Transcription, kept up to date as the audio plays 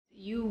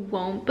You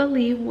won't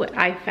believe what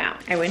I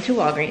found. I went to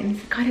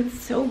Walgreens. God, it's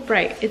so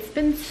bright. It's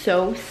been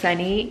so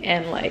sunny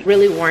and like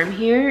really warm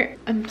here.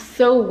 I'm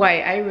so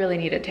white. I really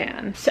need a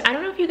tan. So I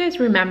don't know if you guys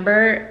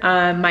remember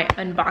my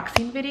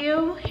unboxing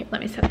video. Here,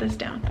 let me set this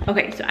down.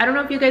 Okay, so I don't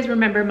know if you guys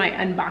remember my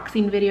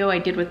unboxing video I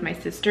did with my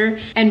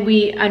sister, and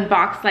we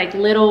unboxed like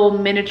little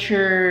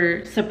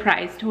miniature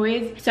surprise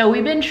toys. So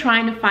we've been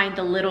trying to find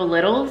the little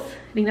littles.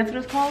 I think that's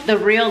what it's called. The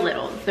real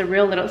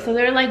littles. So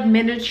they're like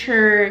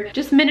miniature,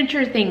 just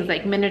miniature things,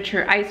 like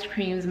miniature ice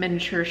creams,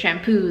 miniature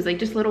shampoos, like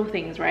just little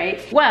things,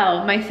 right?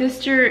 Well, my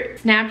sister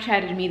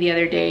Snapchatted me the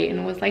other day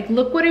and was like,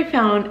 look what I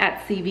found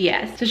at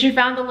CVS. So she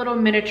found the little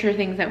miniature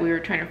things that we were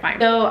trying to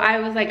find. So I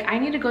was like, I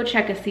need to go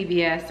check a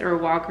CVS or a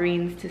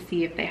Walgreens to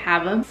see if they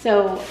have them.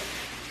 So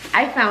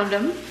I found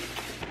them.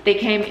 They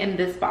came in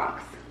this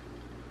box.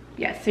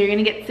 Yes, so you're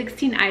gonna get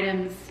 16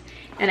 items.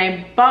 And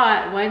I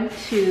bought 1,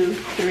 2,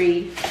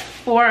 3,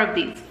 4 of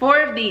these.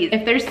 4 of these.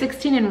 If there's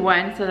 16 in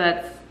one, so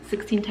that's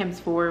 16 times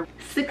 4.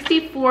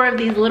 64 of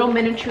these little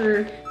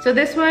miniature. So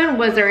this one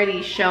was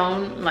already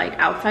shown like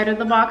outside of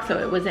the box, so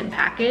it wasn't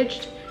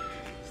packaged.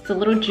 It's a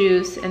little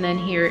juice, and then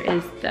here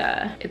is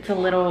it's a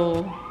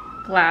little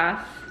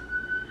glass.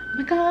 Oh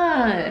my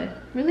God,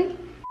 really?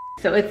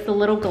 So it's the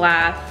little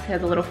glass,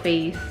 has a little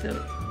face, so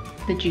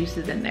the juice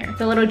is in there.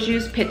 It's a little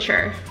juice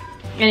pitcher.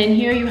 And in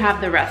here you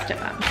have the rest of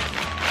them.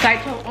 So I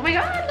told, oh my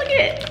God, look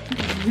at it.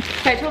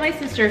 So I told my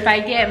sister if I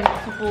get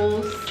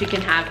multiples, she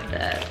can have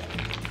the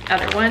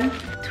other one.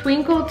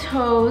 Twinkle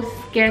Toe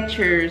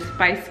Skechers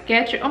by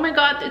Skechers. Oh my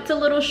God, it's a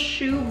little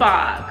shoe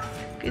box.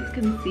 You guys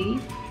can see.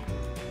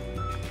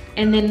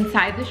 And then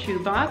inside the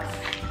shoe box,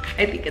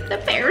 I think it's a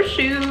pair of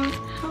shoes.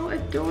 How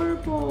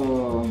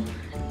adorable.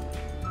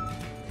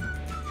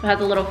 So it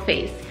has a little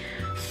face.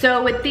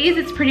 So with these,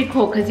 it's pretty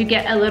cool because you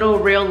get a little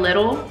real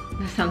little.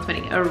 That sounds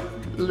funny.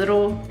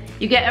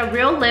 You get a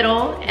real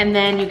little, and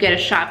then you get a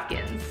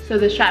Shopkins. So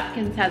the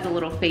Shopkins has a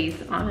little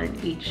face on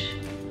each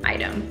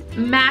item.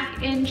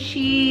 Mac and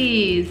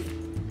cheese.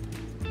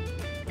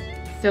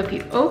 So if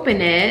you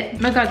open it, oh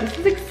my God, this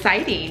is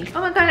exciting.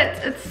 Oh my God,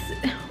 it's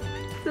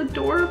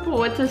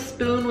adorable. It's a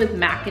spoon with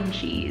mac and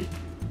cheese.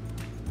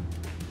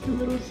 A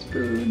little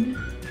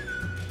spoon.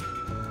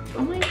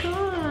 Oh my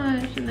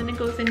gosh, and then it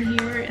goes in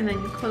here and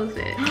then you close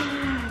it.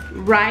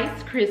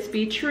 Rice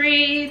Krispie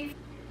treats.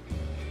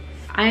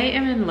 I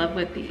am in love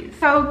with these.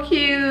 So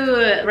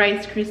cute.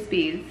 Rice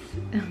Krispies.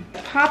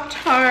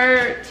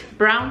 Pop-Tart.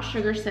 Brown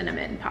sugar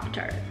cinnamon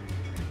Pop-Tart.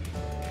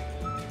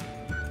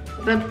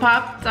 The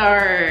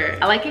Pop-Tart.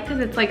 I like it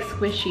because it's like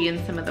squishy in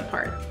some of the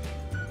parts.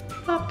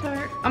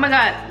 Pop-Tart. Oh my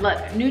God, look.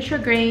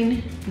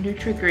 Nutri-Grain. Did I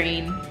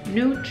say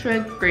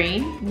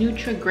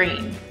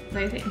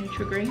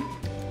Nutri-Grain?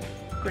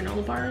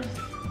 Granola bars.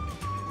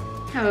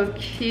 How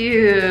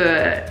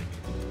cute.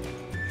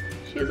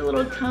 She has a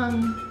little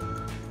tongue.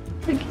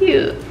 So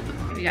cute.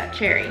 We got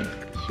cherry.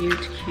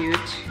 Cute, cute.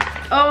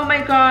 Oh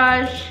my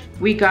gosh.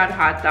 We got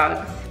hot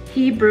dogs.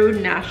 Hebrew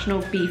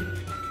National Beef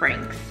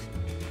Franks.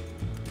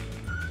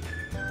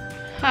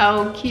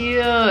 How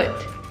cute.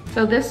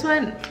 So this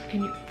one,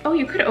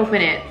 you could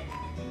open it.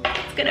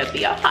 It's gonna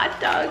be a hot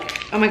dog.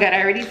 Oh my God,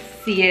 I already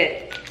see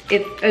it.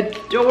 It's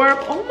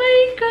adorable. Oh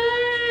my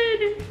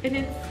God. And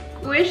it's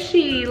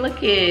squishy. Look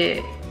at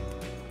it.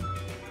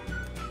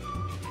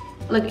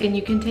 Look, and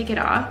you can take it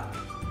off.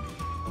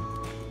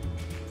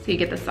 So you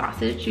get the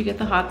sausage, you get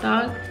the hot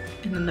dog,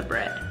 and then the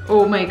bread.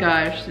 Oh my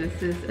gosh,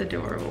 this is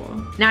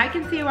adorable. Now I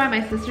can see why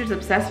my sister's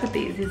obsessed with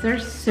these. These are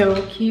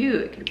so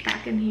cute. Get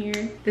back in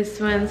here. This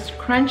one's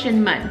Crunch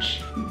and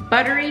Munch.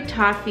 Buttery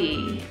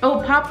toffee.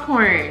 Oh,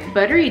 popcorn.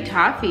 Buttery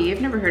toffee. I've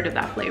never heard of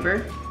that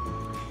flavor.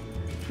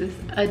 This is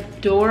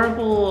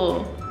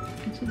adorable.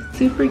 It's just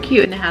super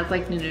cute. And it has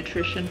like the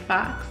nutrition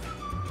facts.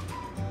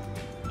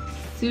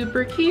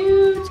 Super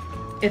cute.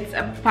 It's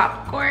a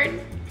popcorn.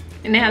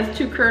 And it has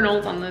 2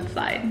 kernels on the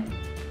side.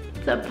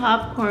 It's a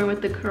popcorn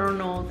with the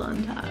kernels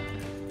on top.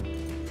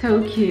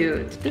 So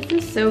cute. This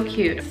is so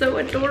cute. So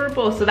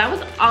adorable. So that was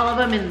all of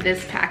them in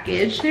this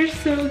package. They're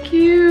so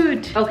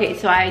cute. Okay,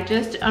 so I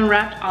just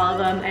unwrapped all of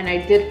them, and I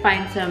did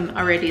find some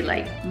already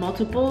like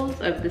multiples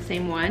of the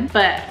same one.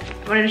 But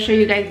I wanted to show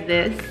you guys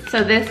this.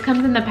 So this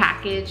comes in the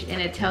package,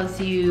 and it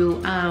tells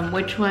you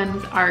which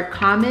ones are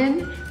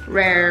common,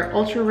 rare,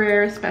 ultra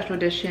rare, special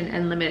edition,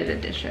 and limited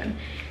edition.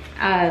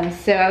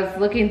 So I was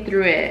looking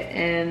through it,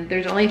 and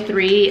there's only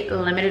 3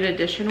 limited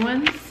edition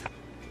ones.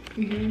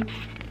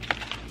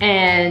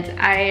 And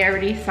I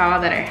already saw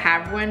that I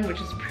have one,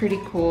 which is pretty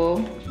cool.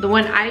 The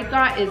one I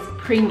got is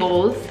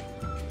Pringles,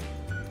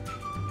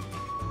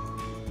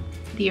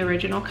 the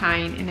original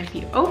kind. And if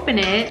you open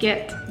it,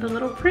 get the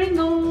little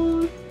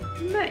Pringles.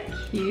 Isn't that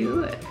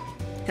cute?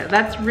 So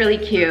that's really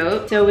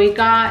cute. So we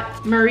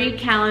got Marie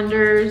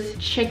Callender's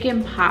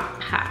chicken pot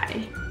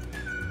pie.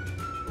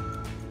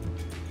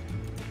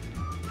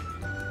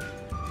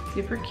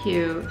 Super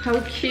cute.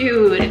 How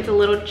cute. It's a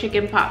little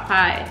chicken pot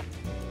pie.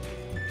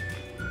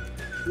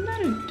 Isn't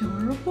that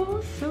adorable?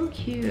 Oh, so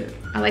cute.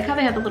 I like how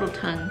they have the little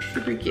tongue.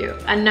 Super cute.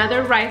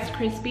 Another Rice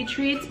Krispie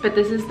treats, but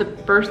this is the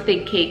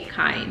birthday cake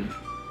kind.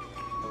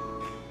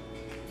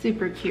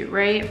 Super cute,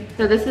 right?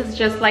 So this is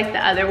just like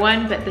the other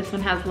one, but this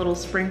one has little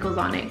sprinkles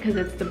on it because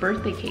it's the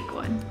birthday cake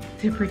one.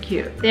 Super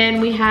cute.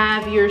 Then we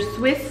have your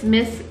Swiss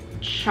Miss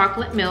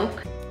chocolate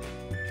milk.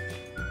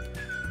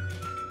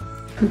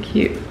 So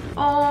cute.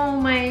 Oh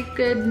my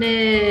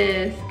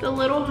goodness. The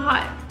little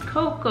hot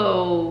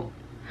cocoa.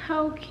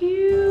 How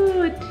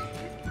cute.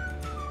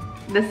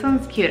 This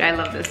one's cute. I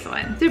love this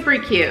one. Super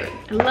cute.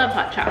 I love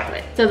hot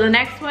chocolate. So the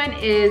next one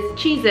is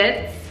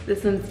Cheez-Its.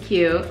 This one's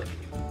cute.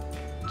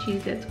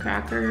 Cheez-Its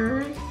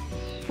crackers.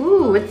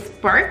 Ooh, it's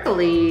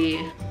sparkly.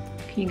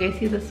 Can you guys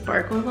see the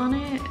sparkles on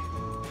it?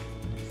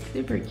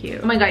 Super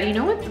cute. Oh my god, you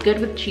know what's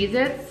good with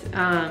Cheez-Its?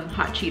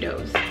 Hot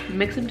Cheetos.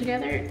 Mix them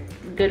together,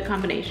 good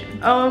combination.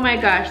 Oh my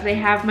gosh, they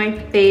have my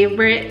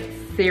favorite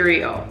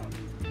cereal.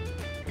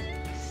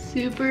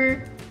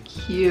 Super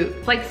cute.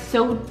 It's like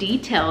so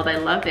detailed, I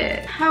love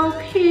it. How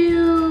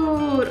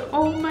cute.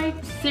 Oh my,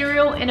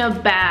 cereal in a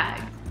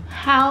bag.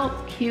 How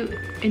cute,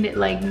 and it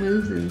like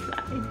moves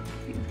inside.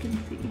 You can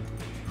see.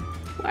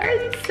 Why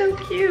are these so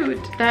cute?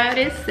 That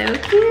is so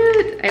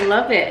cute. I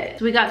love it.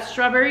 So we got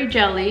strawberry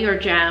jelly or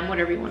jam,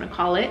 whatever you want to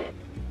call it.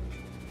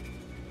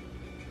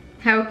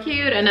 How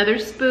cute. Another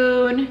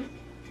spoon.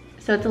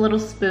 So it's a little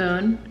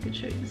spoon. I could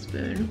show you the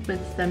spoon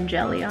with some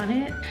jelly on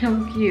it.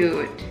 How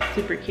cute.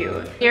 Super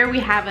cute. Here we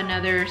have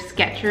another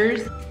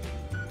Skechers.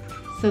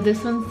 So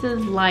this one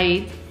says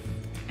lights.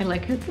 I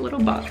like how it's a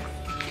little box.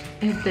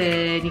 And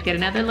then you get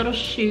another little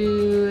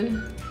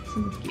shoe.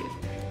 So cute.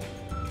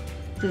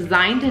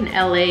 Designed in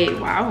LA,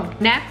 wow.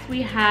 Next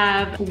we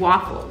have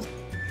waffles.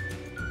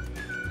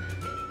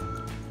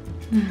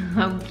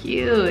 How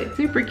cute,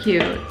 super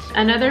cute.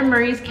 Another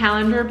Marie's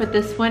calendar, but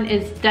this one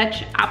is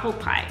Dutch apple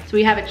pie. So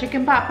we have a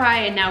chicken pot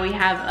pie and now we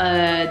have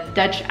a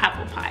Dutch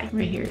apple pie.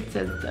 Right here it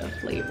says the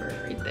flavor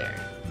right there.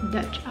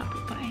 Dutch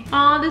apple pie.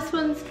 Oh, this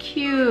one's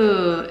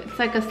cute. It's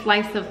like a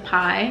slice of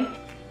pie.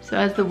 So it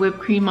has the whipped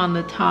cream on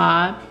the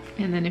top.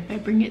 And then if I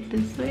bring it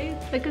this way,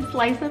 it's like a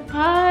slice of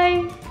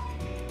pie.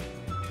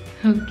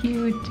 How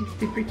cute,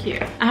 super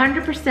cute.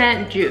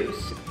 100%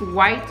 juice,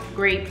 white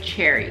grape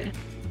cherry.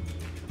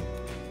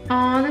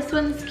 Oh, this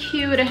one's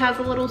cute. It has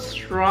a little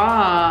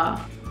straw.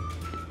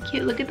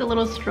 Cute, look at the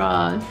little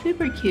straw,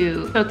 super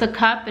cute. So it's a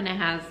cup and it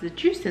has the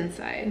juice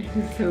inside.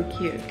 It's so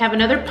cute. I have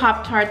another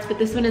Pop-Tarts, but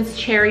this one is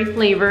cherry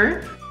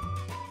flavor.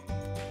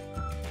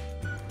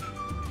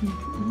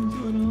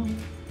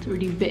 It's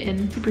already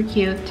bitten, super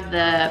cute.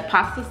 The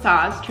pasta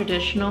sauce,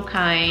 traditional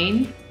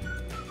kind.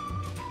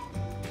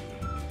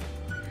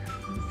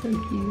 So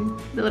cute.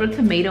 The little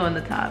tomato on the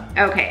top.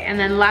 Okay, and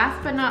then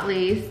last but not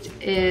least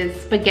is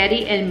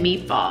spaghetti and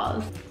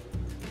meatballs.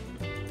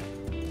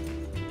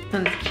 This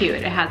one's cute.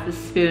 It has the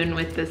spoon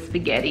with the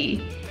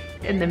spaghetti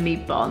and the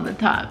meatball on the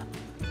top.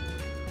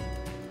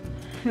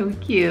 So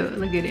cute,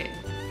 look at it.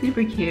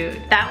 Super cute.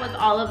 That was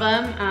all of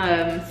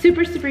them.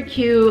 Super, super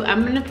cute.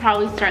 I'm gonna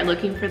probably start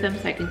looking for them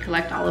so I can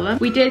collect all of them.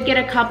 We did get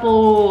a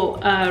couple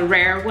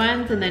rare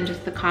ones and then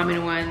just the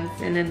common ones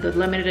and then the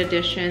limited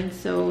edition.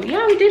 So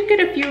yeah, we did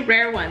get a few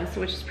rare ones,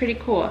 which is pretty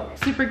cool.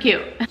 Super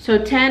cute.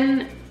 So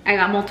 10, I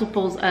got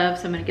multiples of,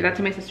 so I'm gonna give that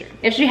to my sister.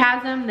 If she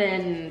has them,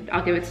 then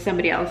I'll give it to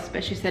somebody else.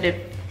 But she said if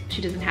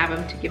she doesn't have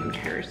them, to give them to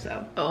her,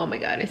 so. Oh my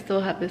God, I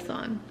still have this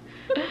on.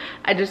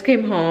 I just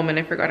came home and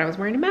I forgot I was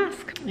wearing a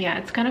mask. Yeah,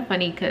 it's kind of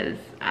funny because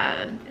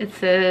it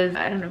says,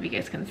 I don't know if you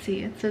guys can see,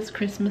 it says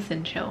Christmas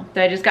and chill.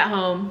 So I just got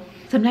home.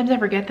 Sometimes I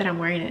forget that I'm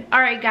wearing it.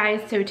 All right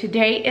guys, so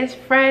today is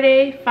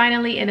Friday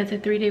finally, and it's a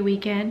 3-day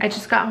weekend. I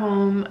just got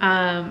home.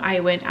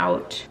 I went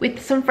out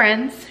with some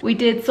friends. We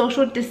did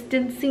social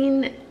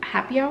distancing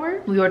happy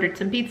hour. We ordered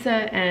some pizza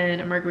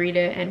and a margarita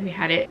and we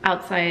had it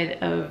outside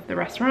of the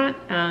restaurant.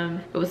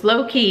 It was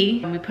low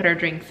key and we put our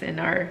drinks in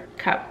our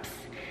cups.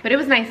 But it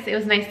was nice. It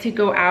was nice to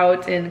go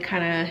out and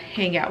kind of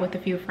hang out with a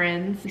few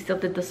friends. We still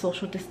did the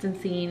social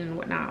distancing and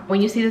whatnot.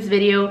 When you see this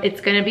video,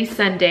 it's gonna be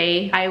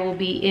Sunday. I will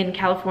be in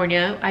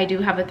California. I do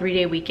have a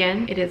 3-day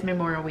weekend. It is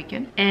Memorial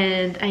Weekend.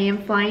 And I am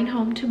flying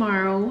home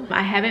tomorrow.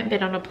 I haven't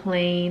been on a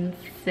plane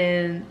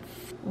since,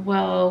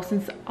 well,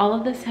 since all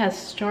of this has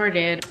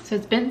started. So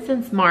it's been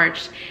since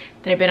March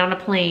that I've been on a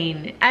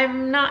plane.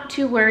 I'm not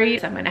too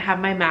worried. I'm gonna have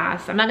my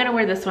mask. I'm not gonna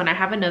wear this one. I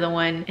have another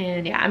one.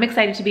 And yeah, I'm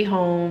excited to be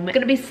home. It's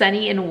gonna be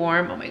sunny and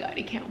warm. Oh my God,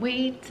 I can't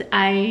wait.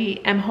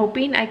 I am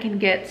hoping I can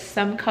get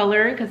some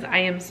color because I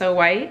am so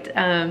white.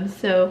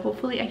 So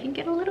hopefully I can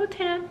get a little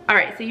tan. All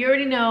right, so you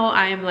already know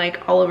I'm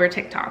like all over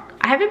TikTok.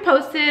 I haven't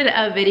posted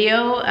a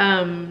video.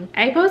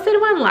 I posted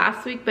one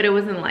last week, but it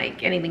wasn't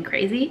like anything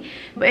crazy.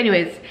 But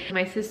anyways,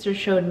 my sister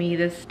showed me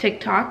this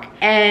TikTok,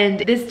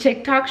 and this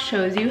TikTok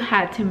shows you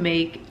how to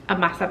make a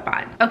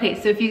mazapan. Okay,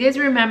 so if you guys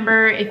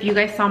remember, if you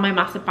guys saw my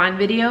mazapan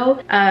video,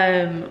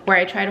 where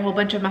I tried a whole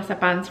bunch of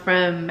mazapans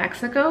from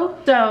Mexico.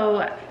 So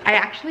I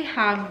actually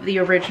have the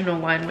original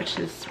one, which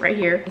is right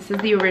here. This is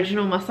the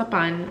original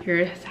mazapan.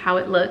 Here's how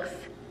it looks.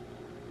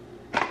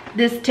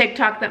 This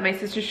TikTok that my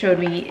sister showed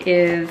me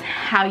is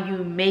how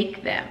you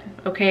make them,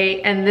 okay?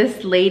 And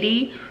this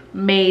lady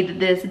made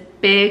this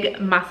big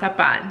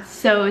mazapan.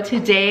 So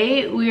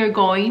today we are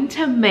going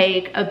to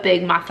make a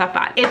big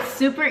mazapan. It's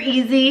super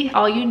easy.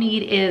 All you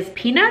need is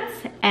peanuts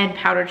and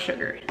powdered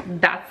sugar.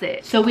 That's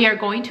it. So we are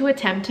going to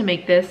attempt to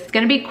make this. It's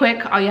gonna be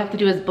quick. All you have to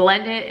do is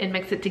blend it and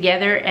mix it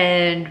together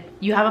and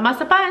you have a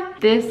mazapan.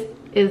 This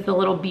is the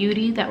little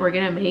beauty that we're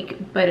gonna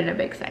make, but in a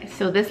big size.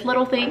 So this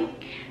little thing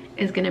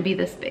is gonna be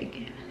this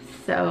big.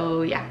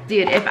 So yeah,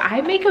 dude, if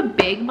I make a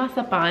big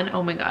mazapan,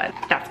 oh my god,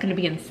 that's gonna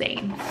be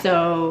insane.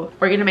 So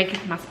we're gonna make a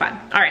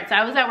mazapan. All right, so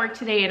I was at work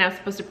today and I was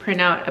supposed to print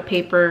out a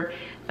paper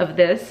of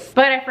this,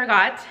 but I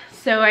forgot.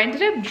 So I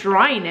ended up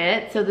drawing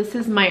it. So this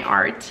is my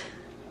art.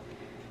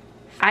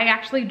 I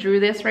actually drew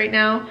this right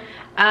now.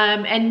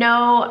 And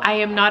no, I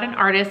am not an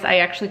artist. I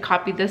actually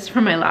copied this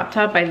from my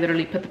laptop. I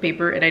literally put the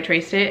paper and I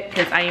traced it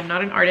because I am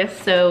not an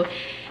artist. So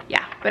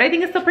yeah, but I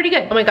think it's still pretty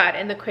good. Oh my god,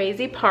 and the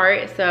crazy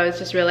part, so I was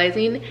just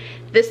realizing,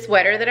 this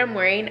sweater that I'm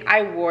wearing,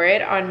 I wore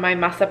it on my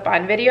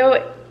Mazapan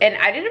video, and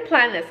I didn't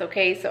plan this,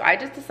 okay? So I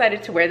just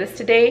decided to wear this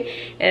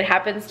today, and it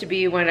happens to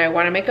be when I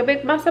want to make a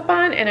big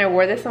Mazapan, and I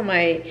wore this on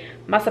my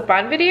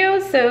Mazapan video,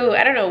 so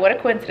I don't know, what a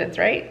coincidence,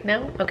 right?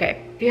 No?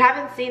 Okay. If you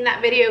haven't seen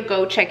that video,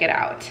 go check it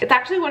out. It's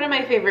actually one of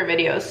my favorite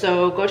videos,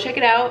 so go check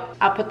it out.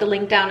 I'll put the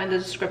link down in the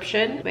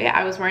description. But yeah,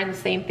 I was wearing the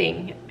same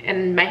thing,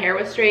 and my hair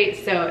was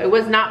straight, so it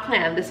was not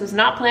planned. This was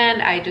not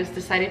planned. I just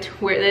decided to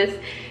wear this.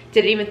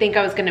 Didn't even think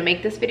I was gonna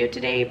make this video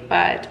today,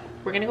 but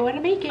we're gonna go ahead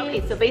and make it.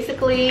 Okay, so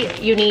basically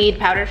you need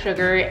powdered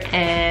sugar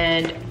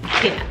and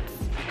peanuts.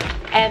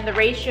 And the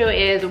ratio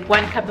is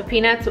 1 cup of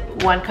peanuts,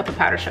 1 cup of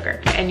powdered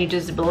sugar. And you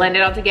just blend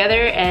it all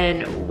together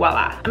and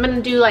voila. I'm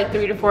gonna do like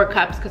 3 to 4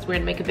 cups because we're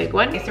gonna make a big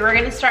one. Okay, so we're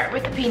gonna start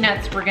with the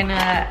peanuts. We're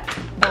gonna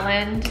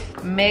blend,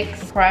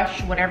 mix,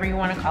 crush, whatever you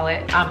wanna call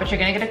it. But you're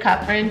gonna get a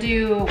cup. We're gonna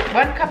do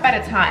 1 cup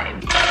at a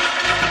time.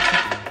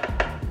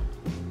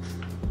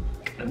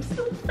 I'm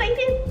so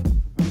excited.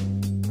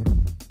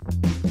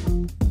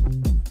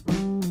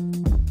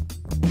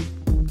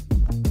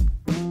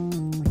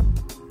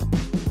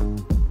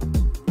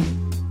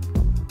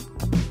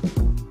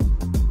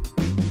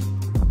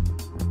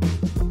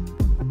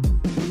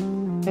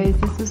 Guys,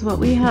 this is what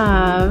we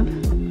have.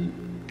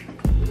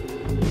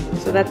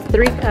 So that's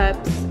 3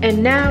 cups.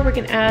 And now we're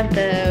gonna add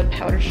the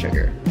powdered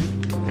sugar.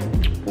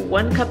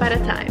 1 cup at a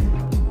time.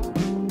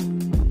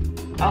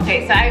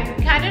 Okay, so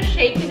I'm kind of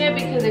shaking it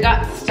because it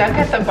got stuck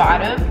at the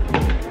bottom.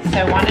 So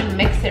I want to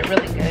mix it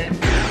really good.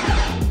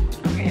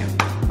 Okay.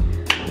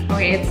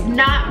 Okay, it's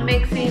not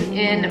mixing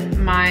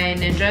in my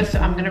Ninja, so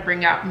I'm gonna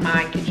bring out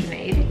my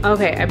KitchenAid.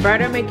 Okay, I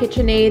brought out my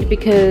KitchenAid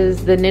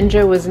because the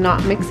Ninja was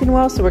not mixing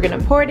well, so we're gonna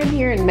pour it in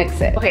here and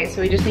mix it. Okay,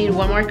 so we just need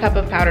 1 more cup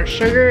of powdered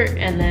sugar,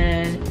 and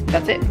then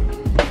that's it.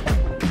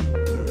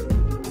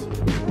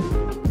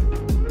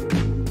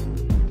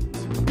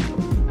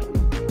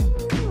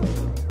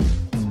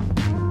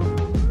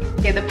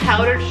 Okay, the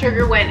powdered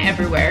sugar went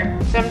everywhere.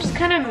 So I'm just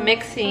kind of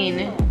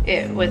mixing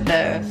it with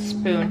the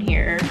spoon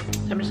here.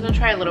 So I'm just gonna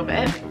try a little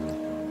bit.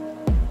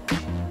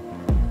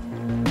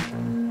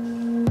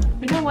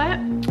 You know what?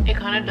 It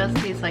kind of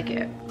does taste like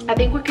it. I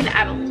think we can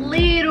add a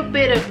little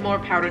bit of more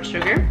powdered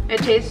sugar. It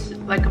tastes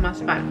like a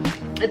mazapan.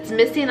 It's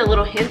missing a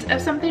little hint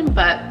of something,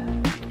 but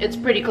it's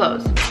pretty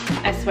close.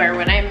 I swear,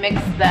 when I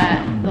mixed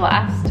the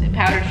last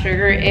powdered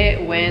sugar,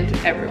 it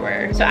went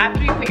everywhere. So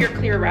after you put your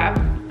clear wrap,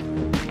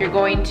 you're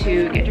going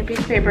to get your piece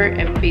of paper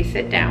and face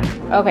it down.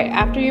 Okay,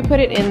 after you put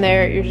it in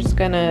there, you're just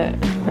gonna,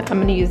 I'm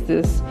gonna use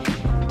this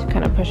to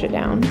kind of push it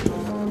down.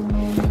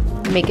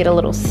 Make it a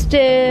little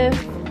stiff.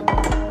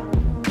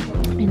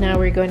 And now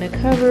we're going to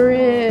cover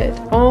it.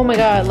 Oh my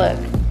God, look.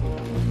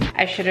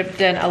 I should have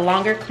done a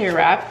longer clear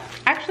wrap.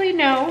 Actually,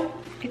 no,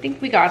 I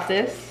think we got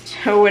this.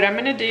 So what I'm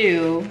gonna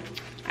do,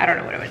 I don't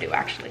know what I'm gonna do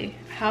actually.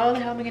 How the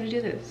hell am I gonna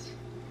do this?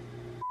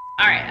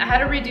 All right, I had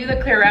to redo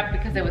the clear wrap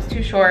because it was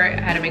too short.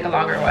 I had to make a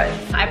longer one.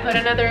 I put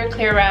another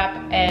clear wrap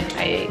and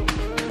I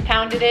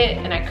pounded it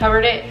and I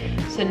covered it.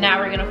 So now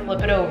we're gonna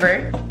flip it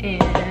over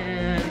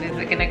and is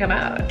it gonna come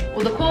out?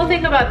 Well, the cool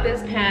thing about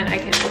this pan, I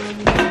can open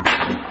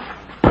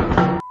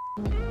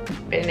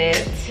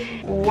it.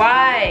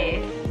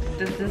 Why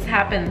does this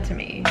happen to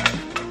me?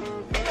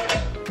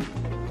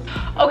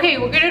 Okay,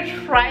 we're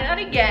gonna try that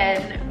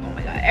again. Oh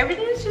my God,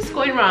 everything is just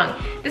going wrong.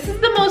 This is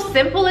the most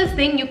simplest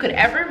thing you could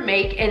ever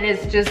make and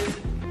it's just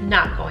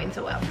not going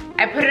so well.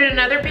 I put it in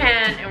another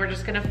pan and we're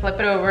just gonna flip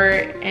it over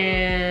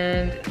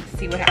and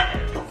see what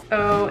happens.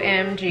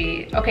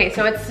 OMG. Okay,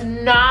 so it's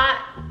not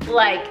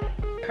like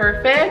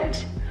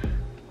perfect,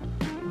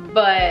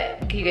 but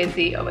can you guys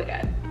see? Oh my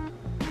God.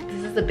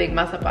 This is a big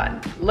mazapan.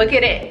 Look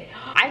at it.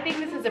 I think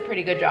this is a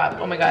pretty good job.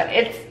 Oh my God,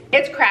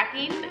 it's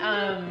cracking.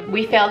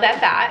 We failed at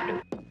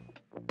that.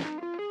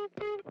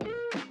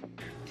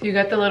 So you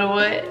got the little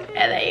one,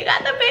 and then you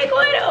got the big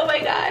one. Oh my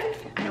God.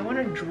 I don't want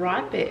to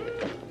drop it.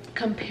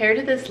 Compared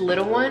to this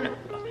little one,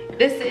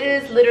 This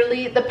is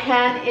literally, the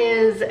pan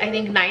is I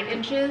think 9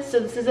 inches,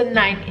 so this is a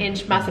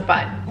 9-inch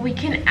mazapan. We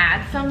can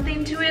add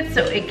something to it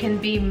so it can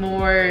be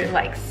more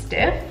like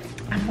stiff.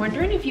 I'm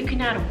wondering if you can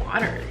add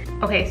water.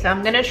 Okay, so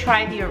I'm gonna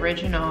try the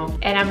original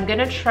and I'm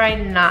gonna try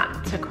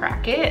not to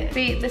crack it.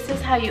 See, this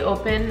is how you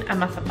open a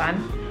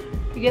mazapan.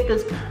 You get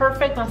this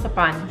perfect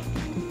mazapan.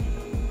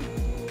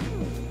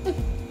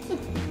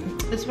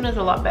 This one is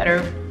a lot better.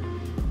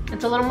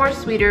 It's a little more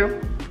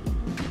sweeter.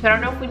 So I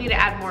don't know if we need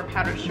to add more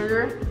powdered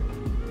sugar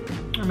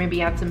or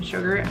maybe add some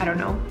sugar, I don't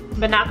know.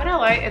 But not gonna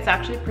lie, it's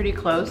actually pretty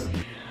close.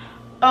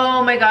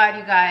 Oh my God,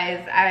 you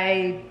guys,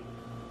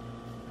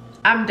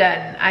 I'm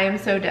done. I am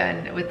so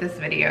done with this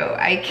video.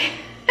 I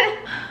can't.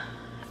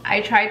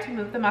 I tried to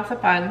move the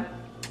mazapan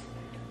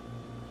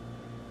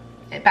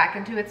back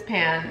into its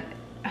pan.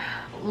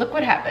 Look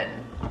what happened.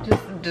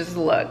 Just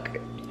look.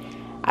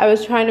 I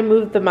was trying to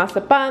move the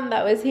mazapan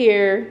that was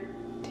here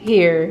to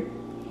here,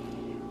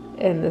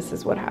 and this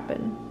is what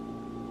happened.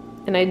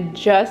 And I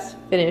just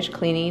finished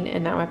cleaning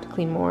and now I have to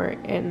clean more,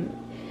 and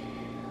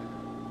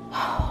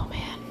oh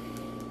man.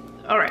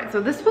 All right,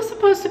 so this was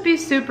supposed to be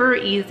super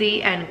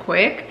easy and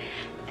quick,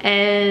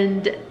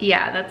 and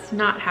yeah, that's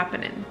not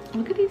happening.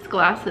 Look at these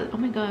glasses. Oh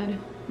my God,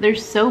 they're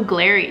so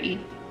glary.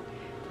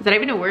 Is that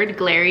even a word,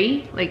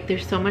 glary? Like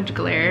there's so much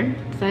glare.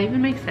 Does that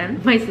even make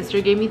sense? My sister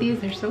gave me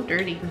these. They're so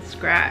dirty and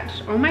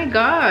scratched. Oh my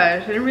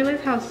gosh, I didn't realize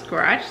how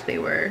scratched they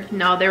were.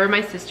 No, they were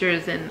my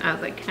sister's and I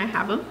was like, can I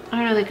have them? I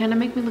don't know, they kind of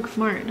make me look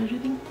smart, don't you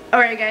think? All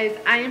right guys,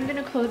 I am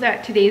gonna close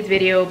out today's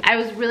video. I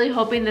was really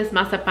hoping this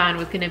mazapan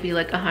was gonna be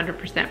like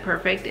 100%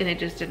 perfect, and it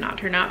just did not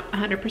turn out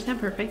 100%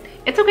 perfect.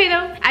 It's okay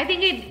though. I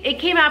think it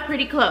came out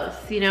pretty close.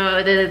 You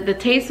know, the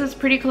taste was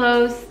pretty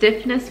close,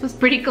 stiffness was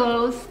pretty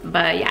close,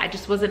 but yeah, it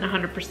just wasn't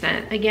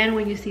 100%. Again,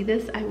 when you see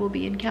this, I will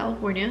be in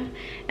California.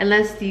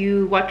 Unless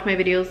you watch my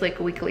videos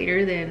like a week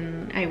later,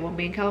 then I won't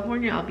be in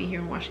California. I'll be here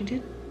in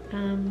Washington.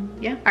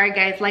 Yeah. All right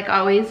guys, like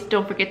always,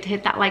 don't forget to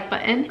hit that like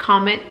button,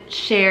 comment,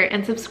 share,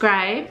 and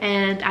subscribe,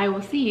 and I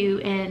will see you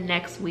in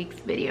next week's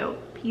video.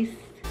 Peace.